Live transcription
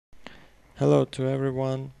Hello to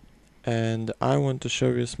everyone, and I want to show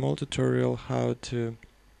you a small tutorial uh,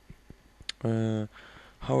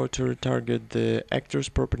 how to retarget the actor's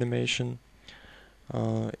prop animation.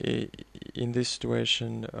 In this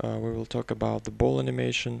situation, we will talk about the ball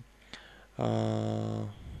animation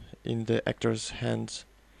in the actor's hands.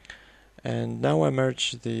 And now I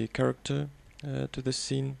merge the character to the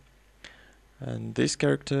scene. And this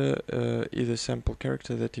character is a sample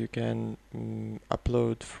character that you can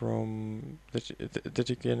upload from that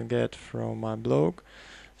you can get from my blog.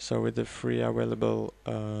 So with the free available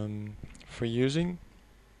for using.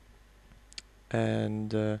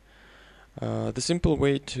 And the simple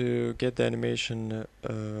way to get the animation,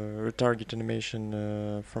 retarget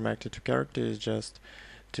animation from actor to character is just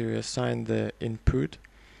to assign the input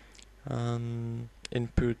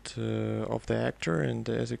of the actor, and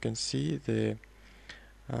as you can see,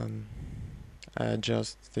 I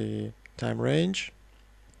adjust the time range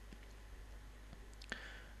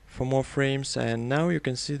for more frames, and now you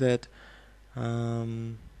can see that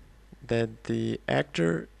that the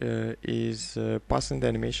actor is passing the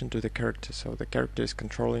animation to the character, so the character is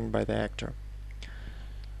controlling by the actor.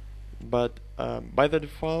 But by the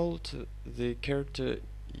default, the character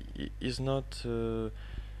is not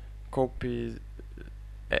copied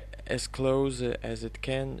as close as it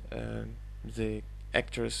can the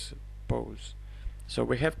actor's pose. So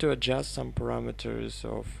we have to adjust some parameters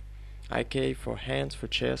of IK for hands, for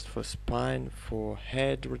chest, for spine, for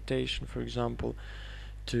head rotation, for example,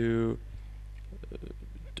 to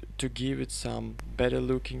give it some better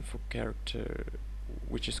looking for character,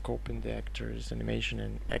 which is copying the actor's animation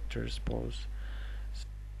and actor's pose.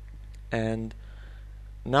 And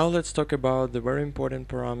now let's talk about the very important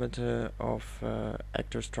parameter of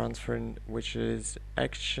actors transferring, which is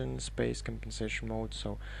action space compensation mode.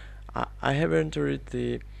 So I have entered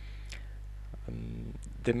the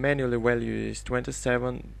manual value is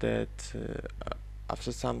 27. That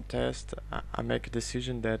after some test, I make a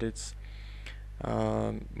decision that it's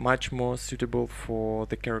much more suitable for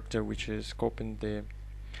the character which is copying the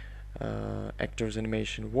actor's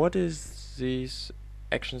animation. What is this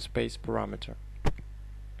action space parameter?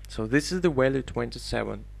 So this is the value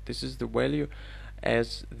 27. This is the value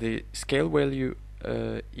as the scale value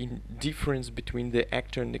in difference between the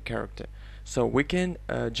actor and the character. So we can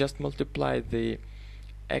just multiply the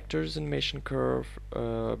actor's animation curve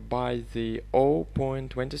by the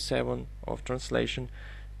 0.27 of translation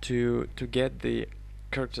to get the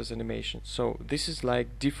character's animation. So this is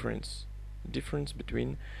like difference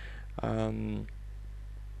between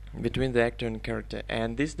the actor and character,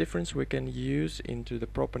 and this difference we can use into the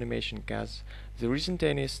prop animation, because there isn't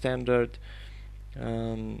any standard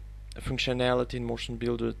functionality in Motion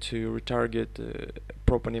Builder to retarget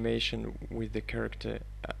prop animation with the character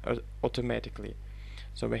automatically.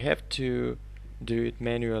 So we have to do it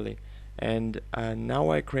manually. And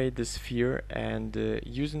now I create the sphere, and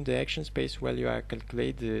using the action space value I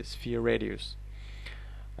calculate the sphere radius.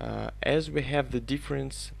 As we have the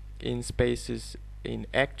difference in spaces, in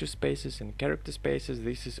actor spaces and character spaces,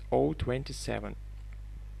 this is 0.27.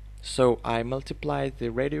 So I multiply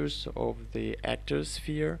the radius of the actor's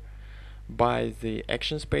sphere by the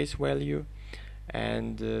action space value,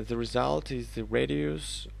 and the result is the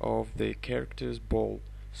radius of the character's ball.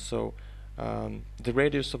 So the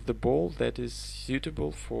radius of the ball that is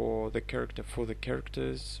suitable for the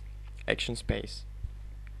character's action space.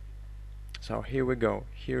 So here we go.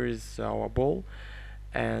 Here is our ball,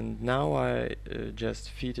 and now I just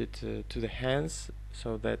feed it to the hands,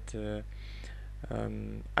 so that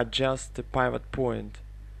adjust the pivot point.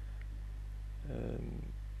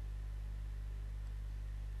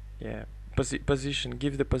 Position.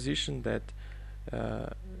 Give the position that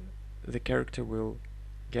the character will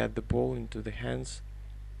get the ball into the hands.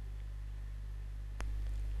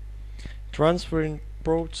 Transferring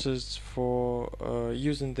process for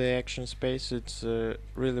using the action space, it's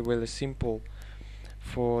really simple.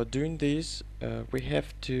 For doing this, we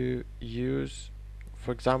have to use,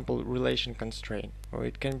 for example, relation constraint, or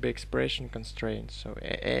it can be expression constraint. So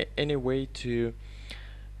any way to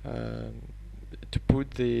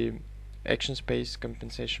put the action space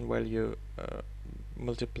compensation value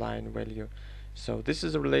multiplying value. So this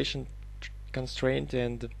is a relation constraint,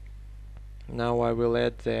 and now I will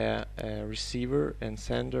add the receiver and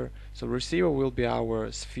sender. So receiver will be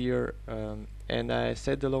our sphere, and I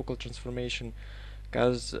set the local transformation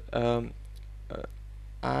because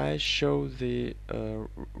I show the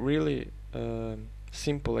really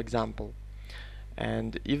simple example.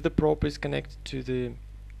 And if the prop is connected to the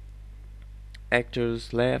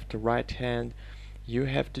actor's left or right hand, you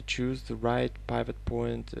have to choose the right pivot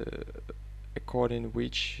point according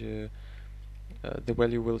which the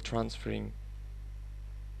value will transferring.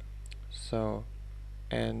 So,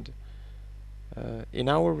 and in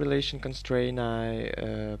our relation constraint,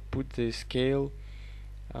 I put the scale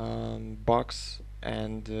box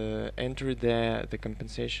and enter the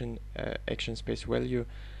compensation action space value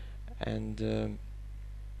and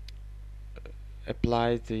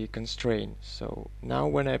apply the constraint. So now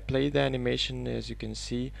when I play the animation, as you can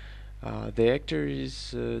see, the actor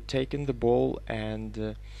is taking the ball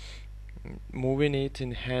and moving it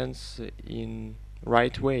in hands in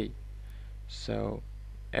right way. So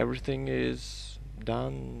everything is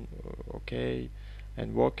done okay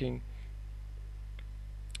and working.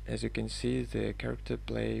 As you can see, the character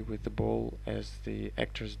play with the ball as the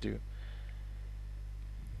actors do.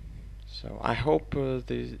 So I hope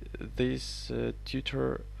this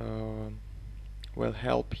tutor will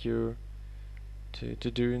help you to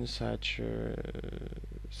doing such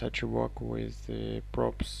a work with the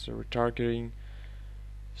props retargeting.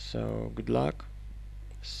 So good luck.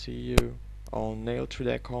 See you on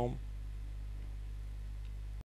nail3.com.